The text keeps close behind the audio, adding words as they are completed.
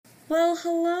Well,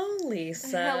 hello,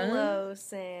 Lisa. Hello,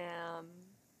 Sam.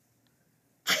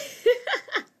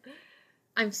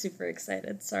 I'm super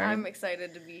excited, sorry. I'm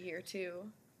excited to be here, too.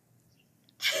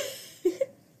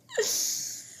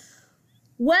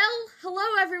 Well, hello,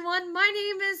 everyone. My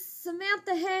name is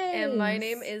Samantha Hayes. And my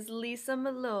name is Lisa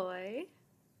Malloy.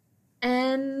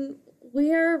 And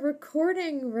we are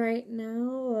recording right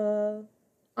now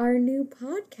our new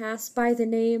podcast by the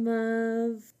name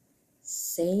of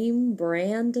Same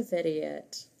Brand of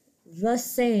Idiot. The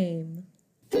Same.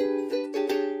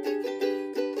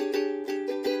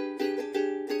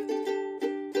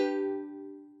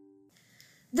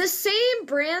 The same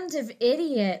brand of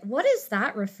idiot. What is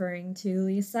that referring to,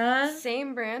 Lisa?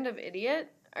 Same brand of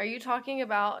idiot? Are you talking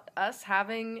about us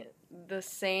having the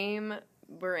same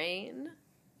brain?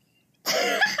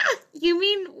 You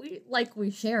mean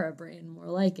we share a brain, more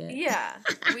like it. Yeah,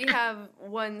 we have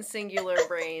one singular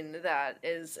brain that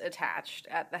is attached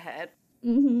at the head.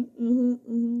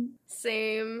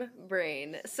 Same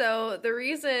brain. So the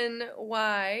reason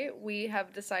why we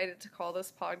have decided to call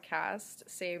this podcast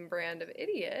Same Brand of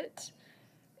Idiot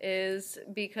is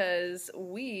because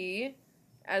we,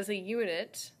 as a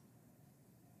unit,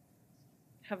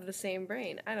 have the same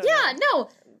brain. I don't know. Yeah, no,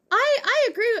 I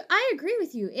agree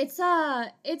with you.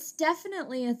 It's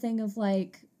definitely a thing of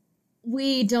like,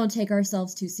 we don't take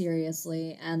ourselves too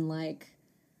seriously, and like,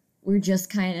 we're just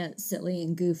kind of silly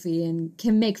and goofy and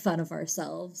can make fun of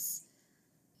ourselves.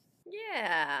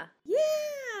 Yeah.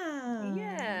 Yeah.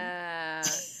 Yeah.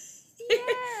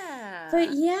 Yeah.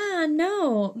 But yeah,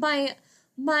 no. My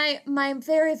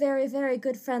very, very, very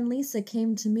good friend Lisa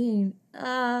came to me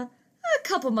a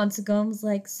couple months ago and was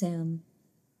like, Sam,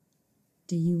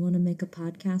 do you want to make a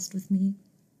podcast with me?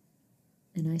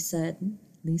 And I said,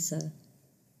 Lisa,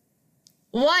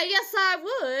 why, yes, I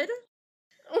would.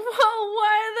 Well,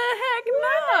 why the heck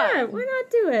not? Why not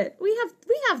do it? We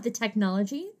have the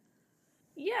technology.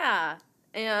 Yeah,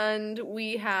 and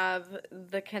we have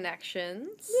the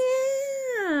connections.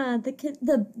 Yeah,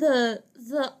 the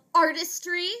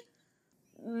artistry,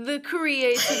 the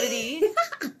creativity.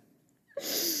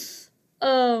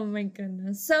 Oh my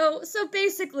goodness. So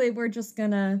basically we're just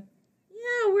gonna,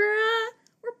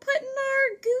 we're putting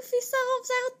our goofy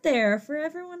selves out there for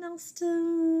everyone else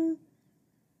to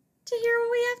hear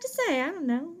what we have to say. I don't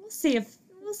know. We'll see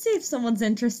if someone's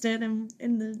interested in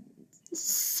the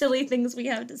silly things we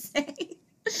have to say.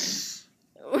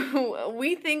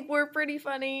 We think we're pretty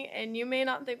funny, and you may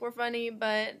not think we're funny,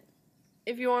 but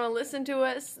if you want to listen to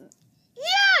us...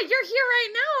 Yeah, you're here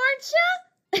right now, aren't you?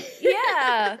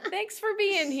 Yeah, thanks for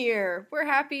being here. We're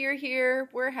happy you're here.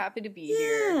 We're happy to be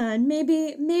here. Yeah, and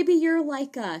maybe you're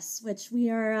like us, which we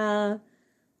are,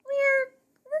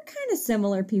 we're kind of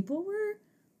similar people. We're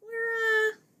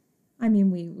I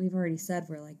mean, we've already said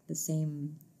we're like the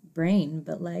same brain,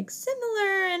 but like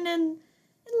similar and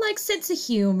like sense of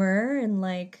humor and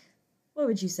like, what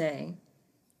would you say?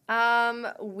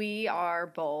 We are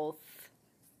both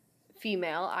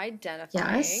female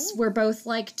identifying. Yes, we're both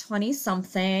like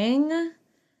 20-something.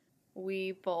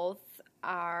 We both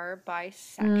are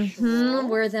bisexual. Mm-hmm.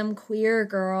 We're them queer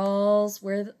girls.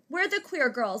 We're the queer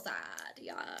girls that,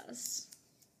 yes.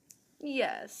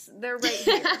 Yes, they're right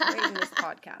here, right in this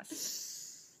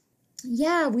podcast.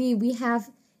 Yeah, we have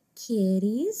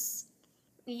kitties.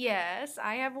 Yes,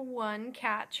 I have one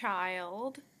cat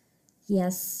child.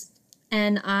 Yes,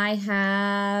 and I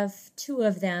have two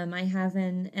of them. I have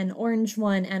an orange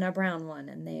one and a brown one,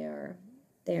 and they are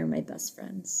my best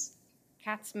friends.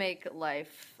 Cats make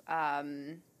life a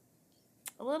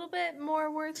little bit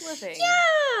more worth living.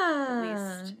 Yeah.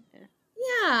 At least.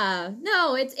 Yeah.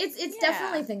 No, it's Yeah.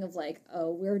 definitely a thing of like,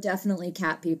 oh, we're definitely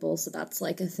cat people, so that's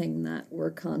like a thing that we're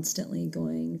constantly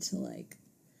going to like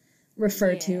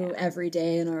refer to every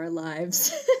day in our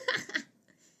lives.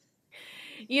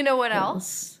 You know what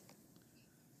else?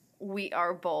 We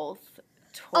are both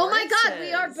Tauruses. Oh my god,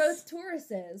 we are both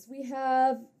Tauruses. We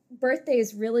have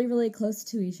birthdays really, really close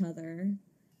to each other.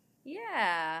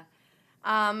 Yeah.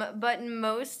 But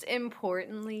most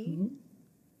importantly,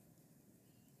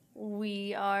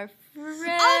 we are friends.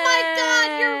 Oh my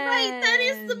god, you're right. That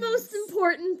is the most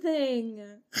important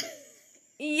thing.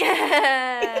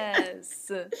 Yes.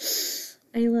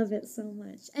 I love it so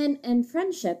much. And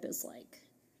friendship is like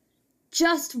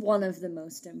just one of the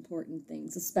most important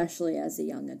things, especially as a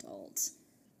young adult.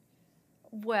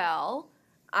 Well,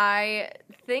 I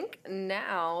think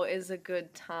now is a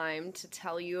good time to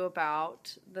tell you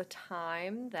about the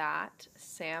time that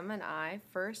Sam and I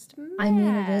first met. I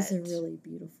mean, it is a really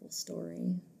beautiful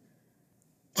story.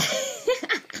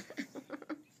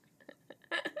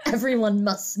 Everyone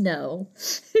must know.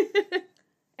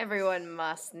 Everyone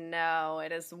must know.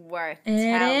 It is worth It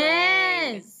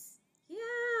telling. is.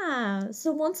 Yeah.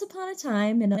 So once upon a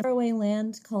time in a faraway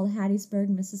land called Hattiesburg,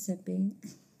 Mississippi.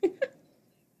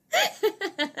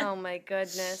 Oh my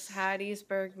goodness,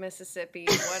 Hattiesburg, Mississippi.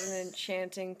 What an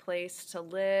enchanting place to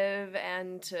live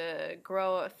and to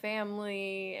grow a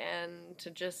family and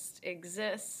to just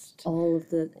exist. All of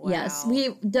the Wow. yes,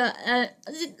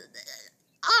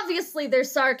 obviously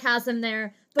there's sarcasm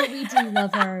there, but we do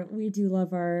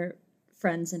love our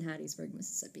friends in Hattiesburg,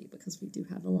 Mississippi, because we do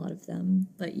have a lot of them.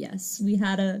 But yes, we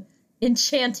had a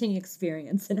enchanting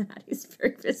experience in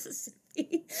Hattiesburg,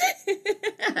 Mississippi.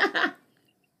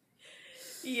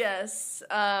 Yes,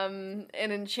 an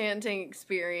enchanting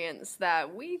experience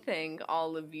that we think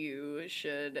all of you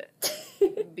should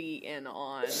be in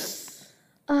on.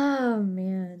 Oh,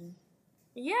 man.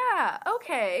 Yeah,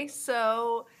 okay,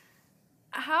 so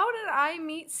how did I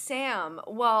meet Sam?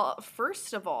 Well,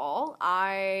 first of all,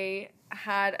 I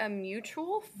had a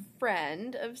mutual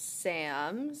friend of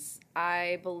Sam's,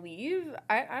 I believe.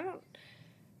 I don't...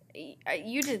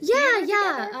 You did theater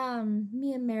together?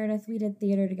 Me and Meredith, we did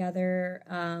theater together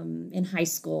in high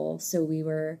school, so we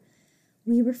were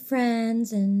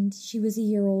friends, and she was a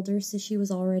year older, so she was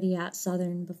already at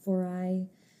Southern before I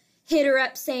hit her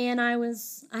up saying I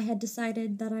had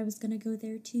decided that I was gonna go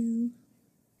there too.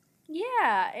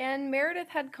 Yeah, and Meredith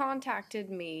had contacted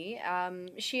me.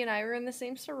 She and I were in the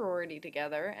same sorority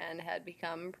together and had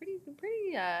become pretty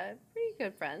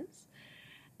good friends.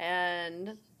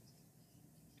 And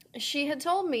she had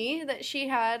told me that she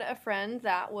had a friend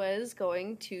that was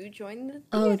going to join the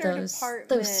theater department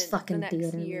those fucking the next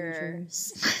theater year.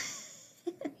 majors.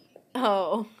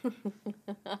 Oh.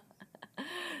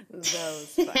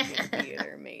 Those fucking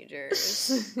theater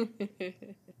majors.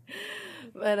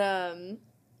 But,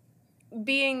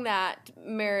 being that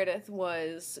Meredith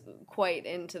was quite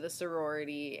into the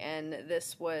sorority, and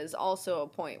this was also a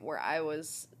point where I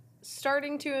was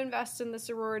starting to invest in the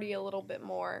sorority a little bit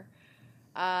more,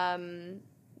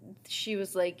 she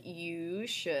was like, you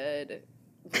should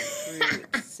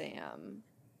recruit Sam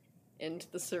into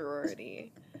the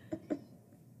sorority.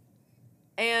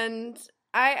 And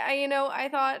I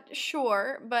thought,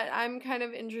 sure, but I'm kind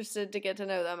of interested to get to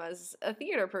know them as a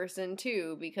theater person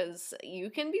too, because you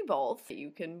can be both.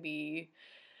 You can be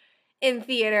in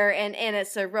theater and in a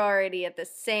sorority at the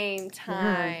same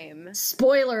time. Yeah.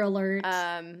 Spoiler alert.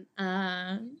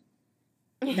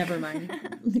 Never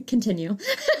mind. Continue.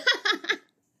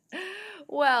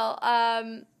 Well,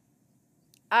 I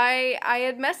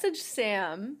had messaged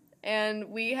Sam, and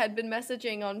we had been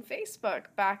messaging on Facebook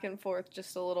back and forth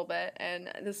just a little bit,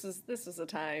 and this was a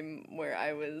time where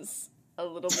I was a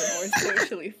little bit more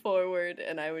socially forward,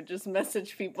 and I would just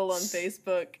message people on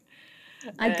Facebook.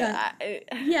 I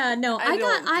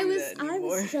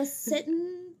was just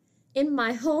sitting in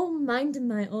my home minding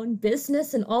my own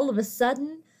business, and all of a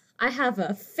sudden I have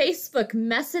a Facebook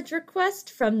message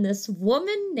request from this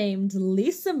woman named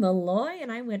Lisa Malloy,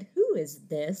 and I went, who is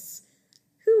this?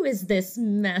 Who is this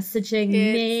messaging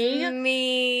me? It's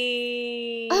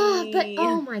me.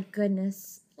 Oh my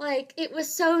goodness. Like, it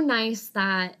was so nice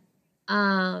that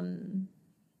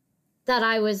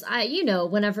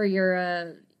whenever you're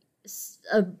a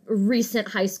recent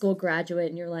high school graduate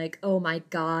and you're like, oh my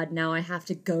God, now I have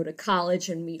to go to college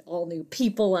and meet all new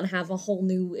people and have a whole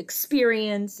new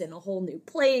experience in a whole new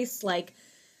place. Like,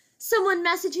 someone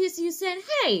messages you saying,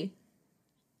 hey,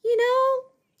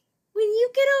 when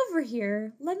you get over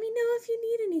here, let me know if you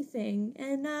need anything,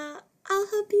 and I'll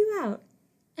help you out.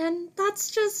 And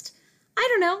that's just, I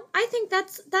don't know, I think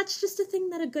that's just a thing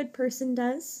that a good person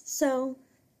does. So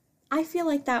I feel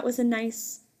like that was a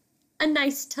nice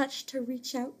touch to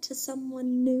reach out to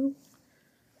someone new.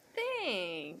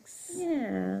 Thanks.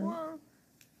 Yeah. Well,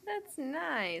 that's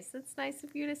nice. That's nice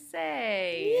of you to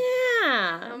say.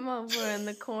 Yeah. I'm over in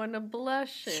the corner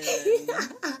blushing.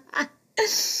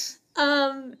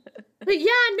 But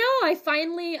yeah, no, I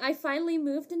finally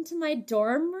moved into my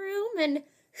dorm room, and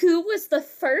who was the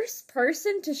first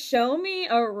person to show me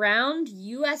around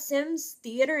USM's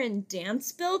theater and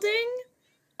dance building?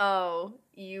 Oh,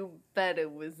 you bet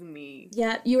it was me.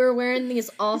 Yeah, you were wearing these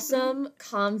awesome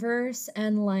Converse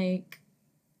and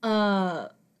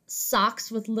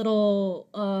socks with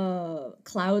little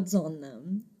clouds on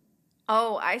them.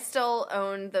 Oh, I still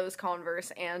own those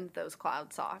Converse and those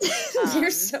cloud socks.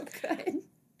 They're so good.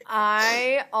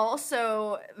 I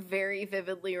also very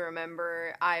vividly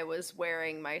remember I was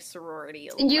wearing my sorority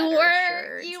shirt. You too.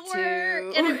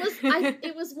 were, and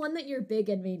it was one that your big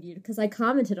had made you, because I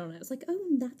commented on it. I was like,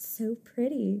 oh, that's so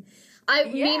pretty.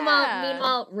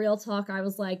 Meanwhile, real talk, I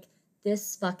was like,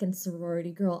 this fucking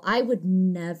sorority girl, I would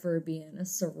never be in a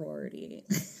sorority.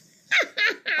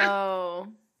 Oh,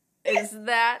 is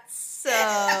that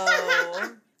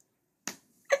so?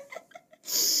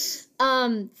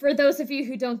 For those of you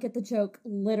who don't get the joke,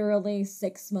 literally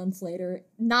 6 months later,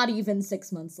 not even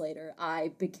 6 months later,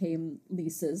 I became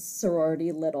Lisa's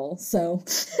sorority little, so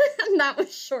that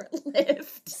was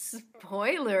short-lived.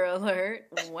 Spoiler alert.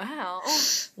 Wow.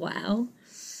 Wow.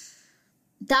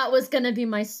 That was gonna be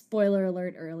my spoiler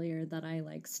alert earlier that I,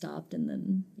 like, stopped, and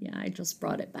then, yeah, I just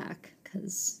brought it back,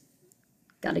 because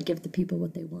gotta give the people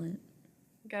what they want.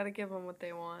 Gotta give them what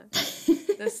they want.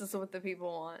 This is what the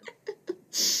people want.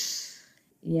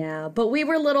 Yeah, but we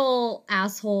were little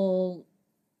asshole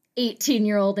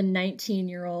 18-year-old and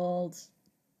 19-year-old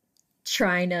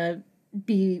trying to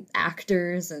be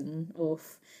actors, and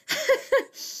oof.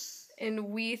 And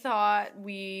we thought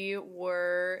we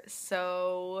were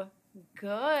so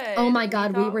good. Oh my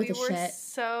god, we were the we were shit.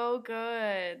 So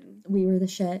good. We were the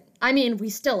shit. I mean, we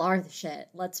still are the shit.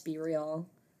 Let's be real.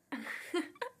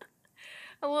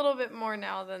 A little bit more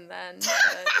now than then.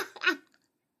 But...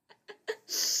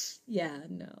 Yeah,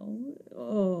 no.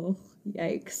 Oh,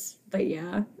 yikes. But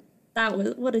yeah, that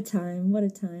was, what a time. What a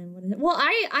time. What a time. Well,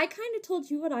 I kind of told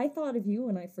you what I thought of you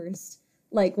when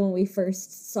we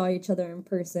first saw each other in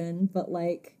person, but,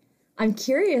 like, I'm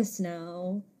curious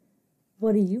now.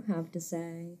 What do you have to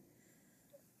say?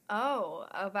 Oh,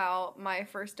 about my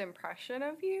first impression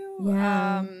of you?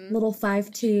 Yeah, little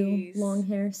 5'2", long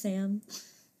hair Sam.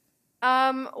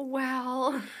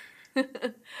 Well,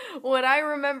 what I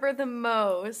remember the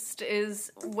most is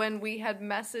when we had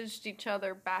messaged each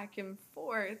other back and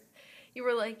forth. You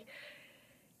were like,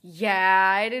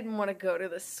 yeah, I didn't want to go to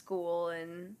the school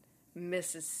in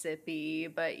Mississippi,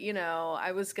 but, you know,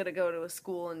 I was going to go to a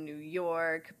school in New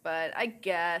York, but I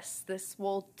guess this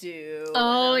will do.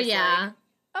 Oh, yeah.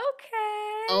 Like,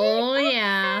 okay. Oh,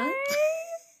 yeah.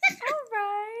 All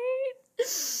right.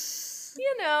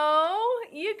 You know,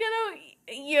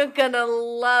 you're gonna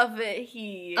love it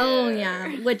here. Oh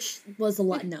yeah, which was a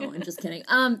lot. No, I'm just kidding.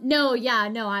 No, yeah,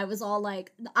 no, I was all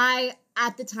like,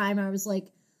 at the time I was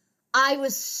like, I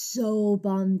was so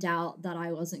bummed out that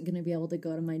I wasn't gonna be able to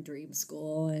go to my dream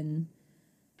school,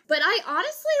 but I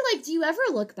honestly, like, do you ever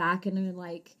look back and are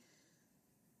like,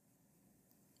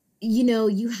 you know,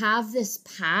 you have this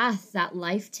path that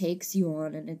life takes you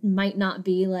on, and it might not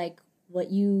be like what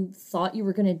you thought you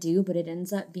were gonna do, but it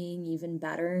ends up being even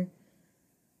better.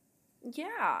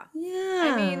 Yeah.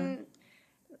 Yeah. I mean,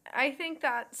 I think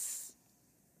that's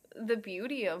the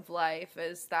beauty of life,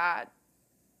 is that,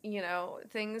 you know,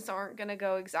 things aren't gonna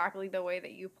go exactly the way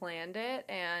that you planned it,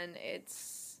 and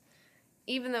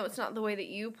even though it's not the way that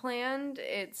you planned,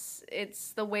 it's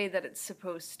the way that it's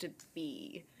supposed to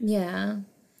be. Yeah.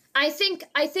 I think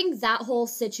that whole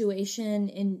situation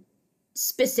in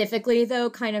specifically, though,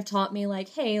 kind of taught me, like,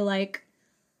 hey, like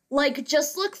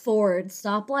just look forward.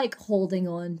 Stop, like, holding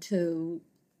on to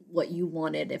what you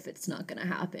wanted if it's not gonna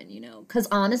happen, you know? Because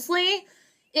honestly,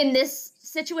 in this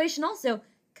situation also,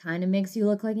 kind of makes you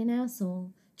look like an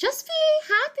asshole. Just be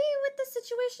happy with the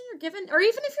situation you're given, or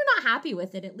even if you're not happy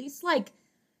with it, at least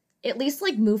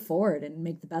move forward and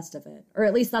make the best of it. Or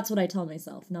at least that's what I tell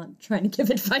myself, not trying to give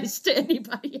advice to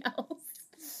anybody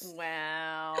else.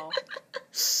 Wow.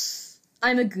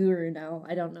 I'm a guru now.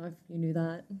 I don't know if you knew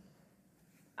that.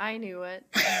 I knew it.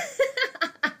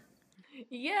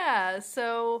 Yeah,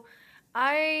 so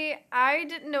I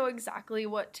didn't know exactly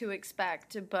what to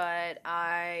expect, but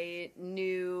I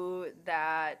knew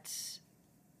that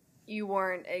you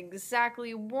weren't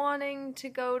exactly wanting to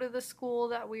go to the school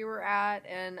that we were at,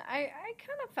 and I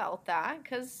kind of felt that,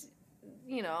 because,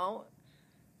 you know,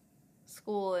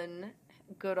 school in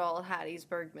good old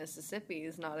Hattiesburg, Mississippi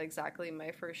is not exactly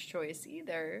my first choice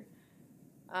either.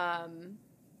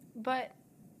 But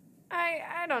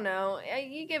I don't know.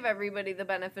 You give everybody the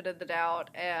benefit of the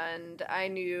doubt, and I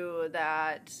knew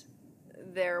that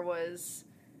there was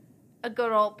a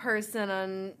good old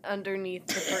person underneath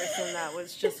the person that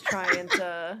was just trying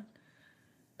to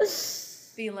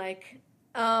be like,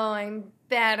 oh, I'm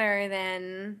better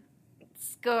than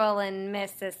school in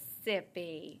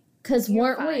Mississippi. Because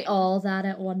weren't we all that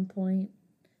at one point?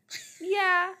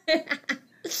 Yeah.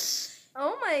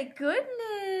 Oh my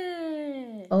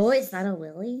goodness. Oh, is that a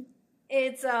Willy?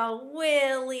 It's a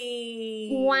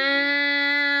Willy.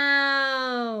 Wow.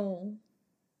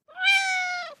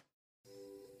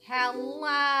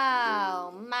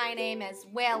 Hello, my name is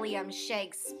William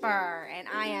Shakespeare, and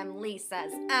I am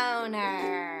Lisa's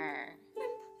owner.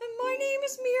 And my name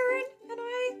is Mirren, and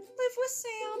I live with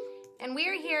Sam. And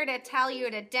we're here to tell you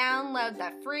to download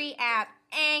the free app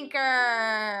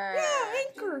Anchor. Yeah,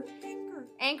 Anchor.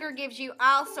 Anchor gives you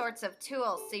all sorts of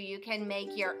tools so you can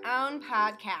make your own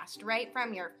podcast right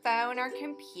from your phone or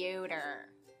computer.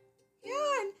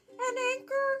 Yeah, and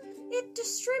Anchor, it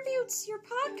distributes your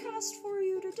podcast for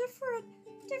you to different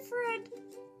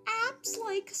apps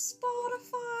like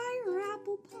Spotify or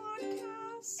Apple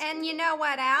Podcasts. And you know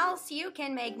what else? You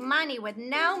can make money with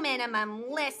no minimum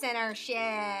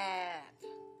listenership.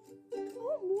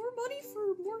 Oh, more money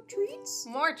for more treats?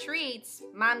 More treats?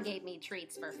 Mom gave me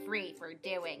treats for free for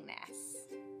doing this.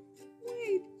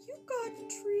 Wait, you got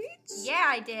treats? Yeah,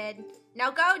 I did.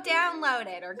 Now go download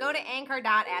it or go to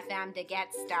anchor.fm to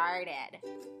get started.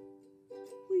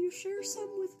 Will you share some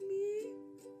with me?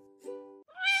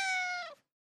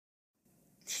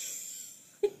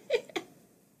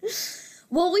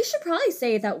 Well, we should probably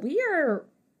say that we are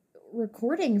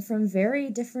recording from very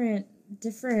different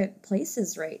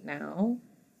places right now.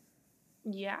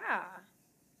 Yeah.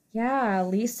 Yeah,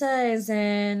 Lisa is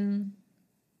in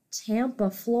Tampa,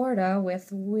 Florida with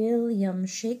William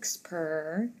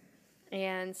Shakespeare.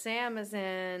 And Sam is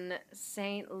in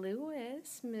St.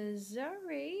 Louis,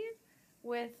 Missouri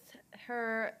with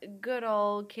her good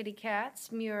old kitty cats,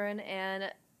 Murin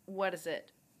and, what is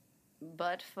it?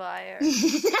 Buttfire.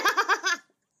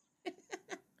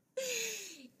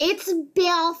 It's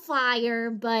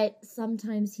Balefire, but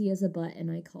sometimes he is a butt, and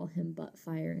I call him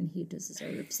Buttfire, and he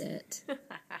deserves it.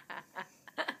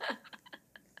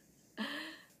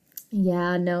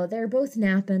 Yeah, no, they're both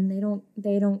napping. They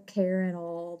don't care at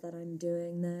all that I'm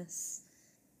doing this.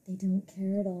 They don't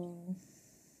care at all.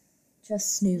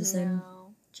 Just snoozing.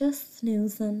 No. Just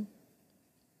snoozing.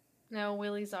 No,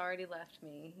 Willie's already left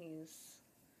me.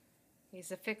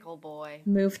 He's a fickle boy.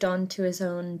 Moved on to his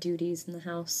own duties in the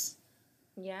house.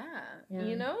 Yeah. Yeah.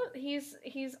 You know, he's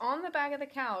on the back of the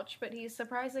couch, but he's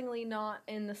surprisingly not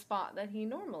in the spot that he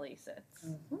normally sits.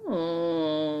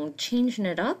 Oh, changing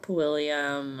it up,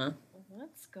 William.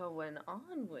 What's going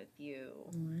on with you?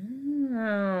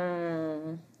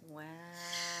 Wow. Wow.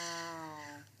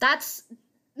 That's...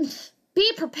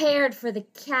 Be prepared for the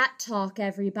cat talk,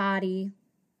 everybody.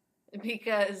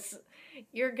 Because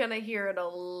you're gonna hear it a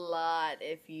lot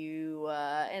if you,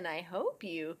 and I hope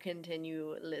you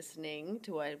continue listening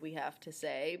to what we have to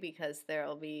say, because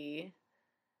there'll be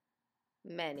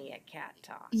many a cat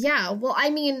talk. Yeah, well, I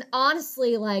mean,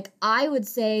 honestly, like, I would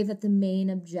say that the main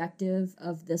objective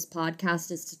of this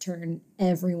podcast is to turn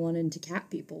everyone into cat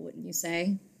people, wouldn't you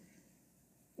say?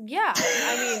 Yeah,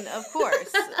 I mean, of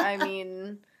course. I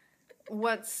mean,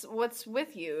 what's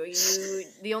with you?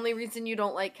 The only reason you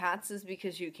don't like cats is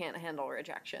because you can't handle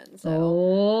rejection. So,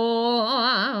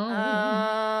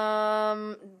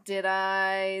 did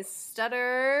I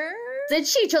stutter? Did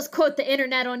she just quote the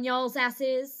internet on y'all's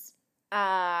asses?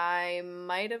 I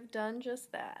might have done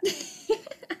just that.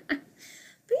 But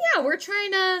yeah, we're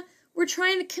trying to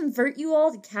convert you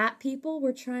all to cat people.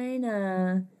 We're trying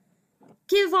to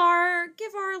give our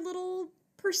little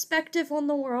perspective on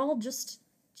the world, just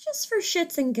for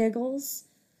shits and giggles.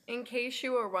 In case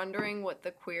you were wondering what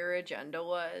the queer agenda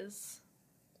was,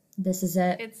 This is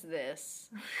it. it's this.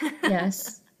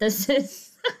 Yes, this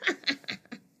is.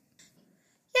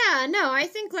 Yeah, no, I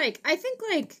think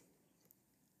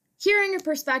hearing a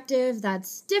perspective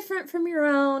that's different from your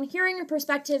own, hearing a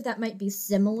perspective that might be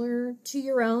similar to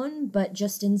your own, but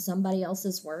just in somebody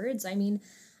else's words. I mean,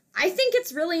 I think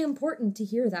it's really important to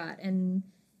hear that and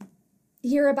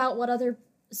hear about what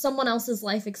someone else's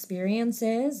life experience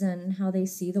is and how they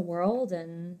see the world,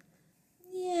 and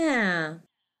yeah.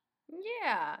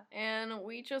 Yeah, and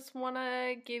we just want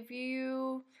to give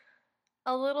you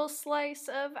a little slice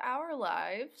of our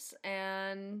lives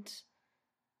and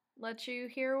let you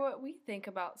hear what we think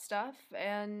about stuff.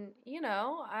 And, you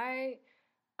know, I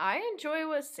enjoy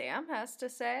what Sam has to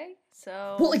say,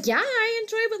 so... Well, yeah, I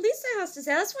enjoy what Lisa has to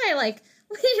say. That's why, like,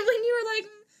 when you were like,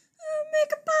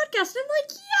 make a podcast, I'm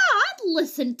like, yeah, I'd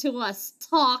listen to us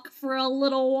talk for a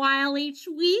little while each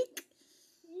week.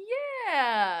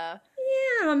 Yeah.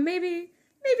 Yeah, maybe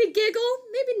giggle,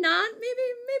 maybe not, maybe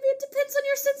it depends on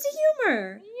your sense of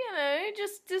humor. You know, it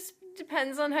just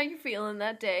depends on how you're feeling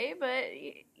that day, but,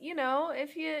 you know,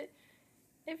 if you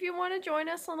want to join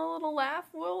us on a little laugh,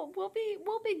 we'll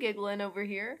be giggling over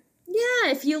here. Yeah,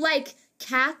 if you like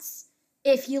cats,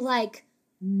 if you like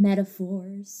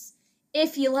metaphors,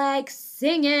 if you like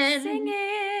singing,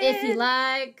 if you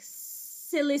like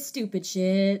silly stupid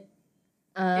shit,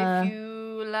 if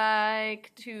you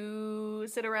like to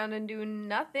sit around and do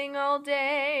nothing all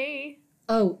day.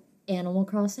 Oh, Animal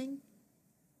Crossing.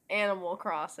 Animal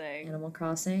Crossing. Animal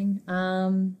Crossing.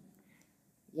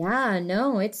 Yeah,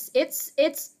 no, it's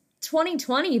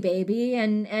 2020, baby,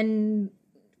 and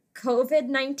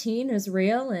COVID-19 is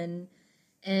real, and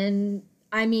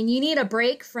I mean, you need a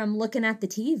break from looking at the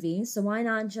TV, so why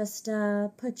not just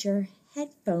put your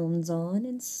headphones on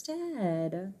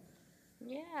instead?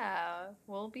 Yeah,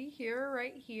 we'll be here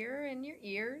right here in your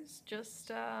ears, just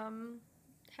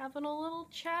having a little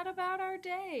chat about our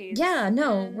days. Yeah,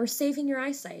 no, And we're saving your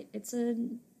eyesight. It's a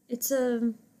it's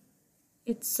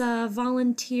a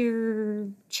volunteer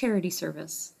charity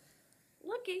service.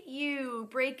 look at you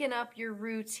breaking up your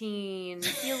routine,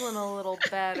 feeling a little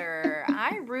better.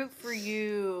 I root for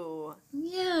you.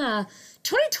 Yeah.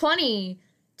 2020.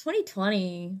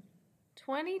 2020.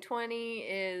 2020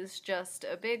 is just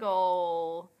a big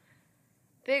ol'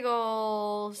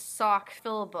 sock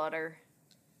full of butter.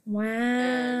 Wow.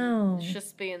 And it's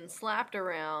just being slapped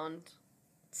around.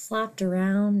 Slapped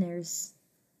around. It's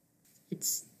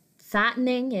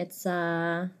fattening. It's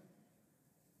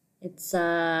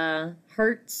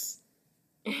hurts.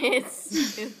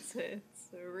 It's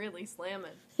really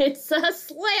slamming. It's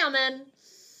slamming.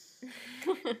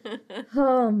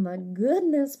 Oh my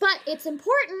goodness. But it's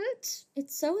important.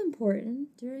 It's so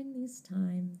important during these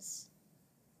times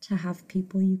to have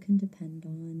people you can depend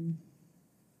on.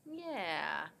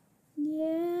 Yeah.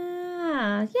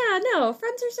 Yeah. Yeah, no,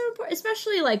 friends are so important,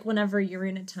 especially like whenever you're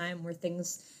in a time where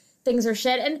things are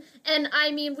shit. And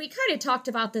I mean, we kind of talked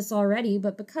about this already,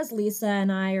 but because Lisa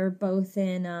and I are both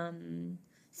in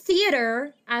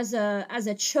theater as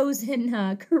a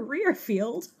chosen career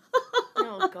field.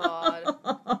 Oh God.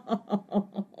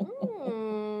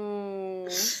 Ooh.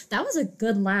 That was a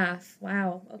good laugh.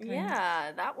 Wow. Okay.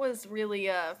 Yeah, that was really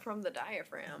from the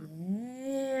diaphragm.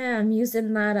 Yeah, I'm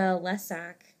using that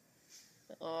Lesac.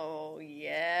 Oh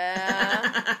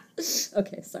yeah.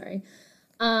 Okay, sorry.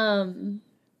 Yeah,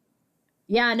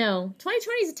 no.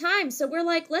 2020 is a time, so we're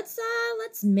like, let's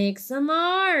make some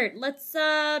art. Let's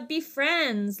be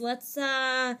friends. Let's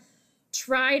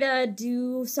try to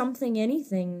do something,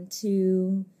 anything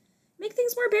to make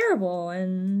things more bearable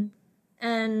and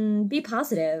be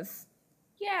positive.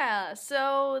 Yeah,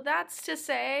 so that's to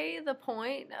say the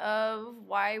point of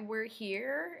why we're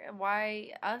here,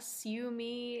 why us, you,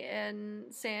 me,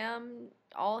 and Sam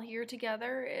all here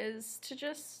together is to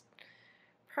just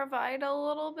provide a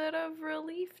little bit of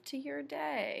relief to your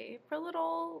day, for a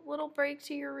little break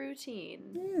to your routine.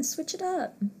 Yeah, switch it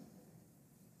up.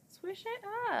 Swish it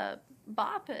up,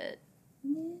 bop it,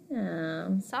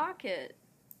 Yeah. sock it,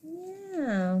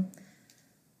 Yeah.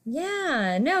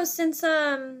 Yeah. No, since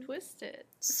twist it.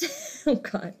 oh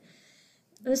God.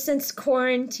 Since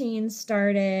quarantine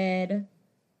started,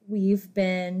 we've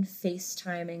been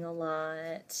FaceTiming a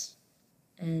lot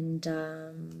and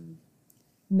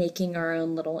making our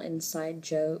own little inside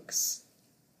jokes.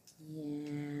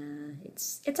 Yeah,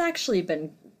 it's actually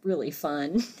been really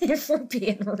fun if we're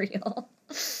being real.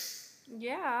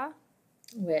 Yeah,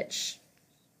 Which,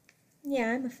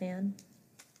 yeah, I'm a fan.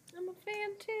 I'm a fan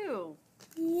too.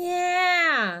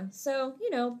 Yeah. So,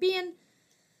 being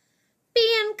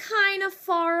kind of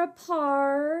far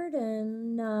apart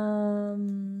and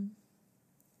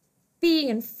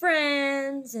being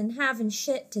friends and having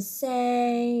shit to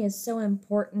say is so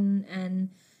important, and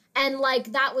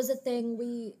like that was a thing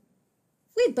we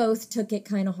both took it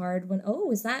kind of hard when,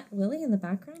 oh, is that Willie in the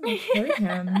background? I heard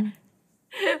him.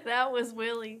 That was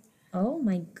Willie. Oh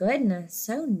my goodness,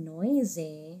 so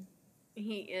noisy.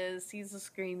 He is. He's a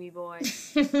screamy boy.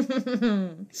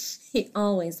 He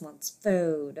always wants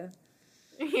food.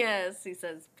 Yes, he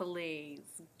says, please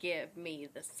give me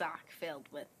the sock filled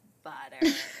with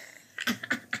butter.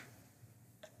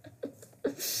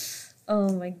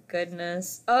 Oh my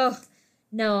goodness. Oh,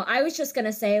 no, I was just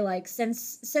gonna say, like,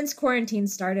 since quarantine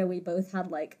started, we both had,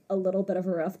 like, a little bit of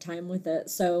a rough time with it.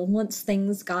 So once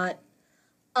things got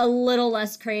a little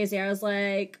less crazy, I was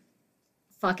like,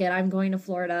 fuck it, I'm going to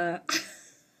Florida.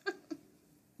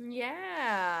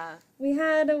 Yeah. We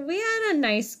had a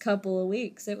nice couple of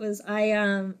weeks. It was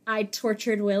I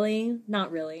tortured Willie.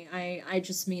 Not really. I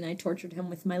just mean I tortured him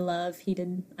with my love.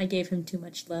 I gave him too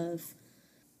much love.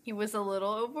 He was a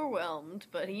little overwhelmed,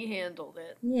 but he handled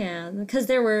it. Yeah, because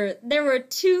there were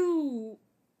two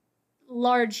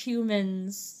large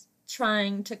humans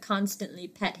trying to constantly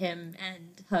pet him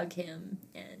and hug him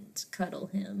and cuddle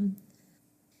him.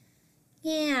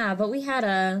 Yeah, but we had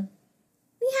a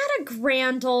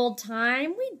grand old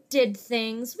time. We did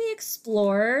things. We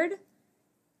explored.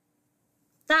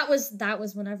 That was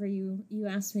whenever you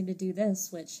asked me to do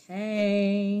this, which,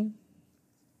 hey,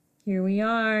 here we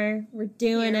are. We're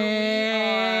doing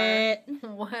it.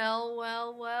 Well.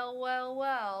 Well.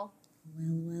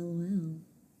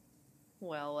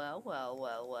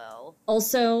 Well.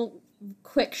 Also,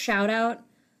 quick shout out.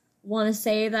 Want to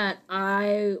say that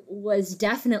I was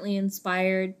definitely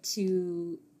inspired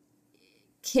to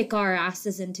kick our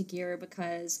asses into gear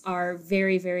because our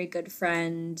very, very good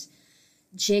friend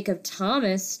Jacob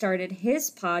Thomas started his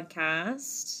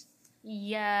podcast.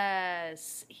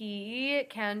 Yes, he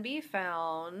can be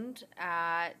found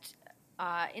at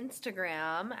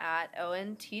Instagram at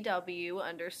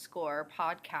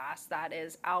ONTW_podcast. That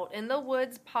is Out in the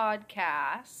Woods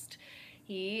Podcast.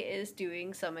 He is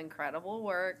doing some incredible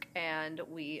work, and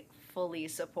we fully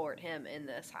support him in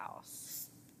this house.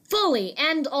 Fully.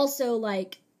 And also,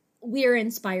 like, we're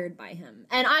inspired by him.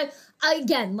 And I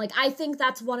think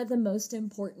that's one of the most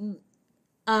important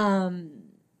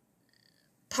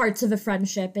parts of a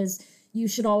friendship is you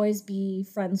should always be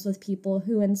friends with people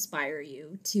who inspire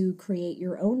you to create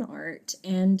your own art.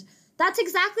 And that's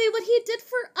exactly what he did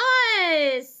for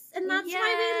us. And that's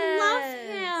why we love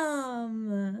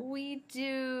him. We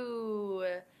do.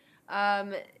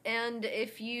 And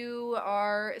if you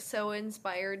are so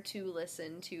inspired to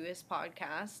listen to his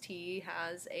podcast, he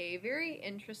has a very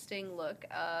interesting look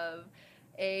of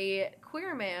a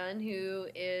queer man who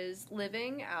is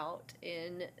living out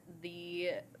in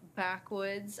the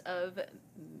backwoods of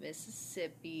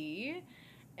Mississippi,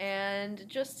 and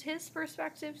just his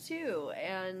perspective too.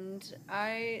 And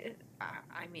I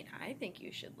mean, I think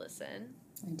you should listen.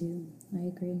 I do. I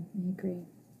agree.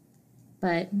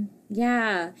 But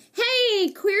yeah. Hey,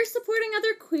 queer supporting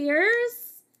other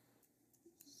queers.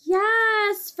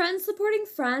 Yes, friends supporting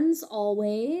friends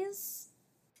always.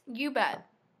 You bet.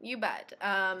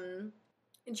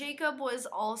 Jacob was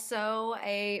also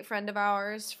a friend of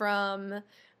ours from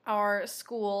our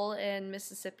school in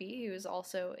Mississippi. He was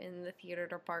also in the theater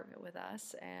department with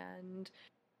us, and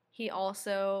he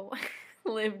also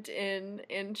lived in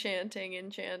enchanting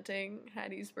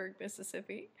Hattiesburg,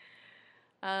 Mississippi.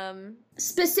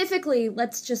 Specifically,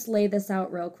 let's just lay this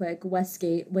out real quick,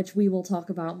 Westgate, which we will talk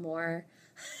about more.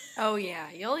 Oh yeah,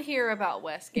 you'll hear about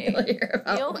Westgate.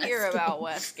 You'll hear about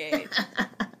Westgate.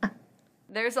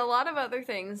 There's a lot of other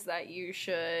things that you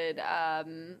should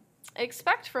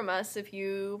expect from us if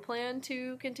you plan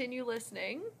to continue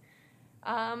listening.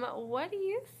 What do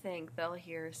you think they'll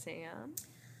hear, Sam?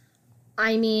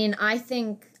 I mean, I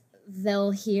think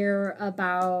they'll hear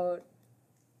about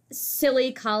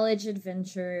silly college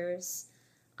adventures.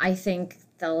 I think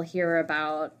they'll hear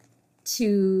about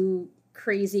two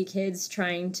crazy kids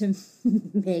trying to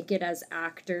make it as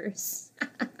actors.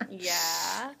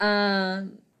 Yeah.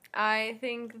 I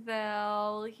think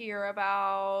they'll hear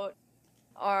about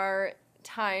our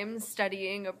time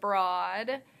studying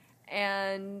abroad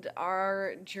and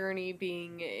our journey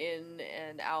being in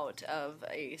and out of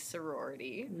a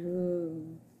sorority.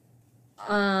 Ooh.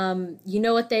 You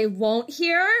know what they won't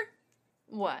hear?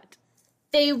 What?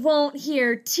 They won't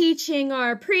hear teaching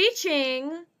or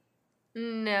preaching.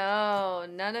 No,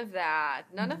 none of that.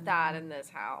 None of that in this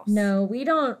house. No, we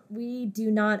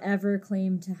do not ever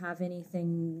claim to have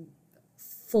anything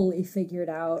fully figured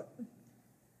out.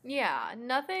 Yeah,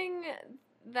 nothing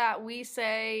that we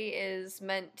say is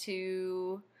meant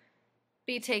to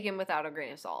be taken without a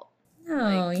grain of salt.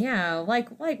 Oh, yeah, like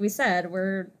we said,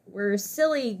 we're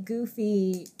silly,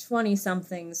 goofy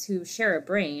 20-somethings who share a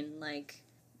brain, like.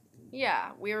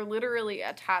 Yeah, we are literally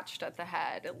attached at the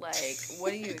head. Like,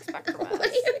 what do you expect from us?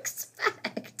 What do you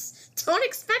expect? Don't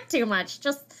expect too much.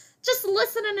 Just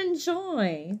listen and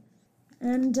enjoy.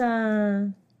 And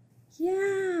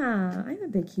yeah, I'm a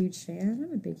big huge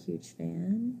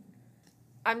fan.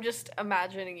 I'm just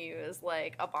imagining you as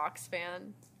like a box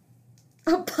fan.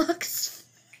 A box.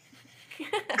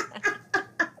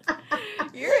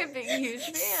 You're a big huge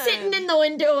fan. Sitting in the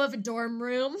window of a dorm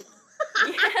room.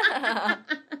 Yeah.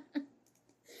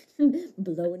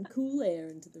 Blowing cool air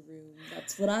into the room.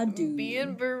 That's what I do.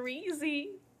 Being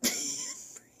breezy.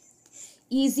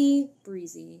 Easy,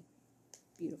 breezy.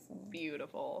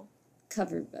 Beautiful.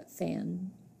 Cover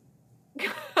fan.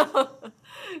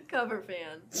 Cover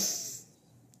fan.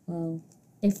 Well,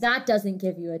 if that doesn't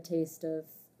give you a taste of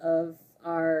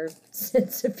our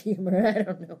sense of humor, I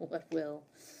don't know what will.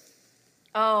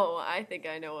 Oh, I think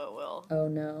I know what will. Oh,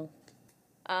 no.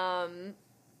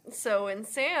 So when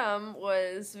Sam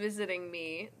was visiting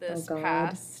me this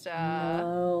past,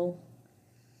 no.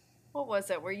 What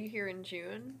was it? Were you here in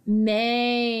June?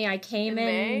 May. I came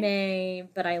in May,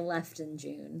 but I left in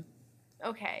June.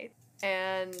 Okay.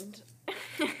 And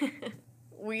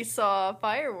we saw a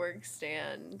fireworks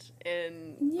stand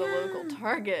in the local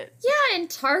Target. Yeah, in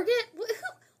Target?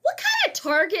 What kind of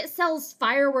Target sells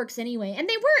fireworks anyway? And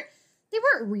They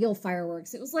weren't real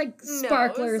fireworks. It was like No, it was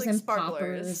sparklers like and sparklers.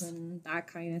 poppers and that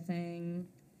kind of thing.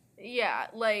 Yeah,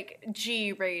 like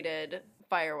G-rated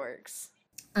fireworks.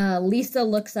 Lisa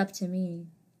looks up to me.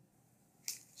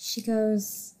 She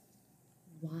goes,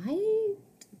 why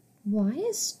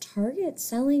is Target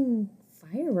selling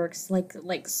fireworks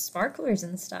like sparklers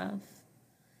and stuff?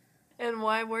 And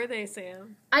why were they,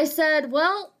 Sam? I said,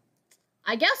 well,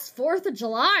 I guess 4th of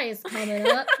July is coming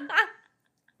up.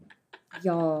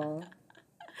 Y'all,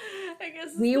 I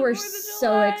guess it's we the were 4th of so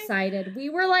July. excited. We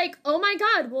were like, oh my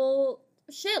God, well,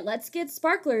 shit, let's get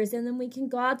sparklers and then we can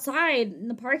go outside in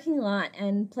the parking lot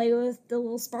and play with the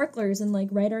little sparklers and like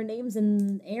write our names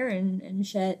in the air and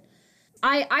shit.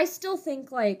 I still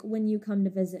think like when you come to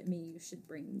visit me, you should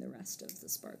bring the rest of the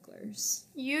sparklers.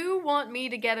 You want me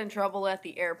to get in trouble at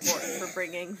the airport for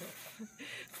bringing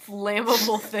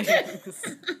flammable things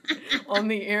on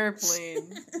the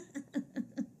airplane.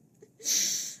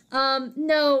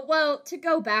 No, well, to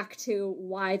go back to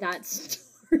why that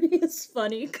story is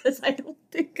funny, because I don't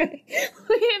think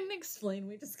we didn't explain.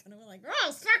 We just kind of were like, oh,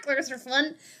 sparklers are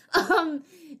fun.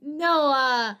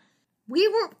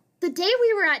 The day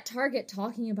we were at Target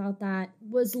talking about that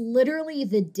was literally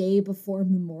the day before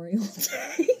Memorial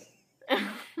Day.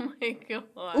 Oh my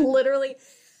god. Literally.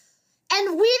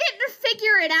 And we didn't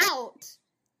figure it out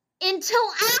until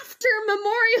after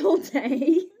Memorial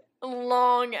Day.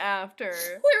 Long after.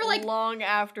 We were like, long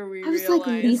after we I was like,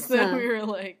 realized Lisa. that we were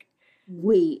like,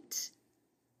 wait.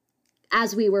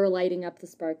 As we were lighting up the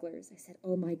sparklers, I said,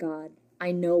 oh my God,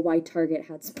 I know why Target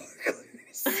had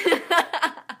sparklers.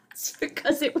 It's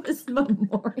because it was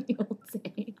Memorial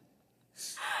Day.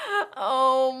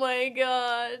 oh my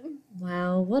god.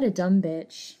 Wow, what a dumb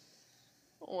bitch.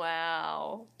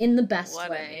 Wow. In the best What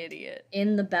way. an idiot.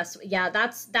 In the best way. Yeah,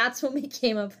 that's when we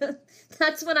came up with.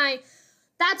 That's when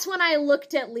I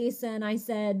looked at Lisa and I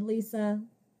said, Lisa,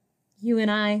 you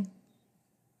and I,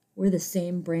 we're the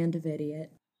same brand of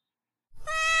idiot.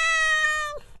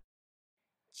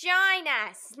 Join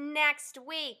us next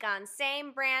week on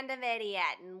Same Brand of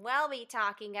Idiot, and we'll be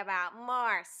talking about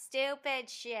more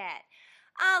stupid shit.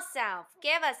 Also,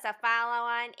 give us a follow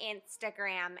on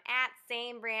Instagram at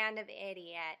Same Brand of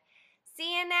Idiot.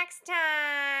 See you next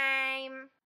time.